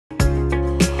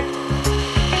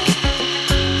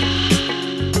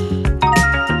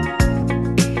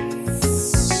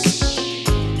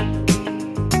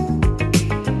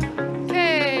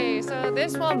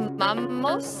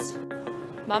mammos?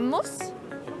 Mammos?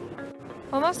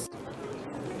 Mammos?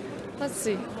 Let's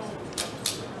see.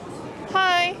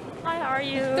 Hi. Hi, how are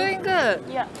you? Doing good.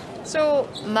 Yeah. So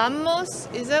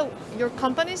Mammos, is that your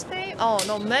company's name? Oh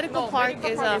no, Medical Park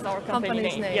is our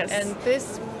company's name. Yes. And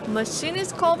this machine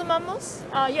is called Mammos?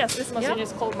 Yes, this machine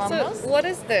is called Mammos. So what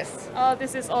is this?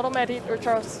 This is automated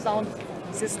ultrasound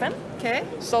system. Okay.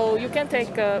 So you can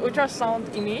take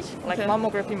ultrasound image like Okay.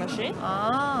 mammography machine.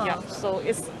 Ah. Yeah. So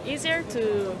it's easier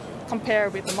to compare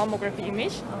with the mammography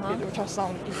image with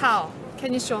ultrasound image. How?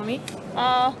 Can you show me?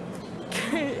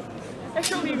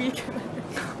 Actually, we can.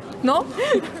 No?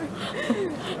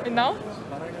 Now?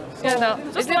 Yeah, no.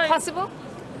 just Is it like- possible?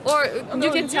 Or No,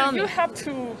 you can tell me. You have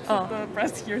to put the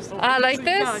breast here. So Like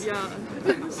this? Yeah.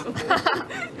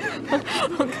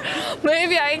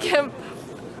 Maybe I can.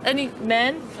 Any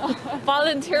men?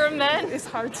 Volunteer men? It's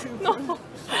hard to.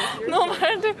 No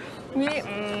matter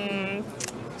me.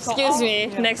 Excuse me.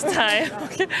 yeah. Next time.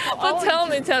 Okay. But tell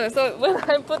me. So when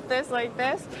I put this like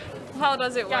this, how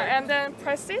does it work? Yeah, and then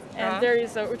press it, and there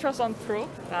is an ultrasound probe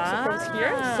supposed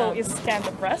here, so it scans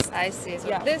the breast. I see. So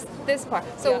Yeah. this part.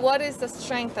 So Yeah. what is the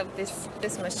strength of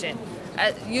this machine?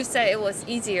 You said it was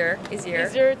easier.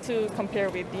 Easier to compare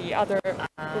with the other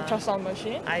ultrasound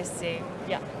machine. I see.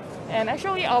 Yeah. And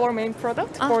actually, our main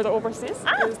product for the overseas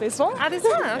is this one. This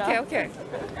one. Okay, Yeah. okay.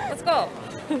 Let's go.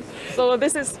 So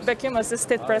this is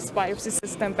vacuum-assisted breast biopsy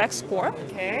system VAX4.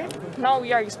 Okay. Now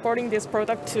we are exporting this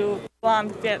product to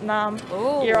Thailand, Vietnam,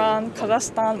 Oh. Iran,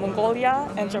 Kazakhstan, Mongolia,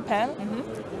 and Japan.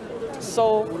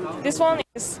 So this one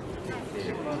is,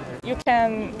 you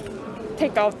can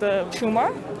take out the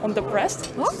tumor on the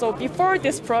breast. So before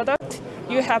this product,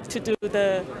 you have to do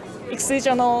the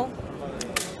excisional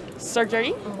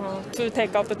surgery to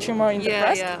take out the tumor in the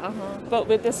breast. But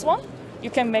with this one, you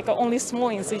can make only small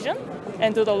incision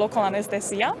and do the local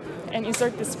anesthesia and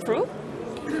insert this probe.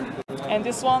 And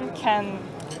this one can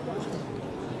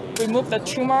remove the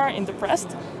tumor in the breast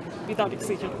without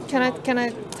excision. Can I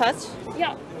touch?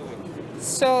 Yeah.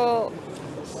 So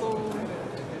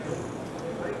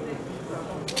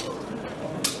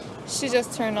she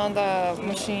just turned on the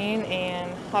machine,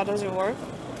 and how does it work?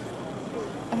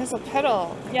 It has a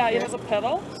pedal. Yeah, it has a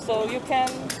pedal, so you can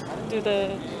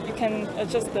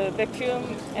adjust the vacuum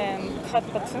and cut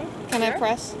button. Can I here.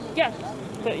 press? Yeah,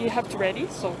 but you have to ready.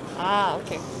 So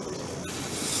Okay.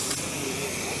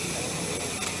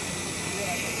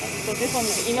 so this one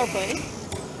is inner blade.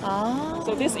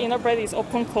 So this inner blade is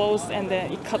open close, and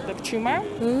then it cut the tumor,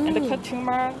 and the cut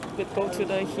tumor would go to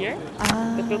the here,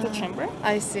 the filter chamber,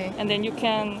 I see. and then you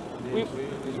can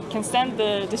send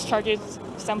the discharged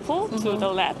sample to the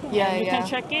lab, Yeah, and you yeah. can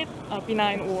check it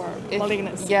benign or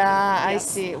malignant. Yeah, I Yes.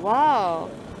 see. Wow.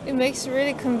 It makes it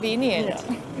really convenient.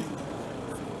 Yeah.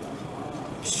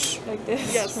 Like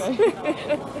this. Yes.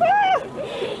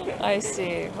 I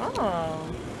see. Oh.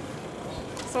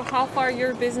 So how far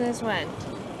your business went?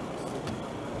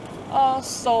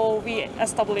 So we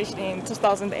established in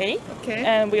 2008, Okay.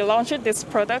 and we launched this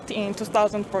product in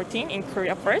 2014 in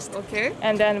Korea first, Okay.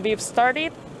 and then we've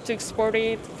started to export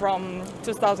it from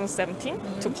 2017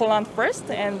 to Poland first,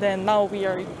 and then now we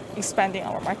are expanding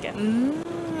our market.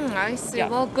 I see. Yeah.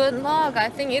 Well, good luck. I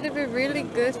think it'll be really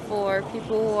good for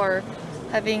people who are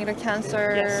having the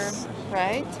cancer, Yes.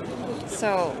 right?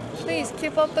 So please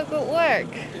keep up the good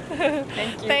work.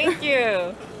 Thank you. Thank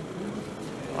you.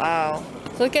 Wow.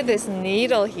 Look at this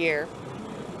needle here.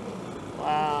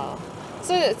 Wow.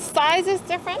 So the size is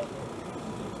different?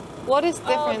 What is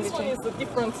different This one between? is a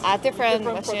different, Different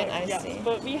machine, product, I yeah. see.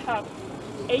 But we have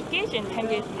 8 gauge and 10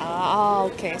 gauge.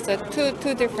 Okay. So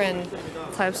two different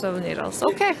types of needles.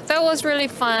 Okay, that was really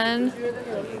fun.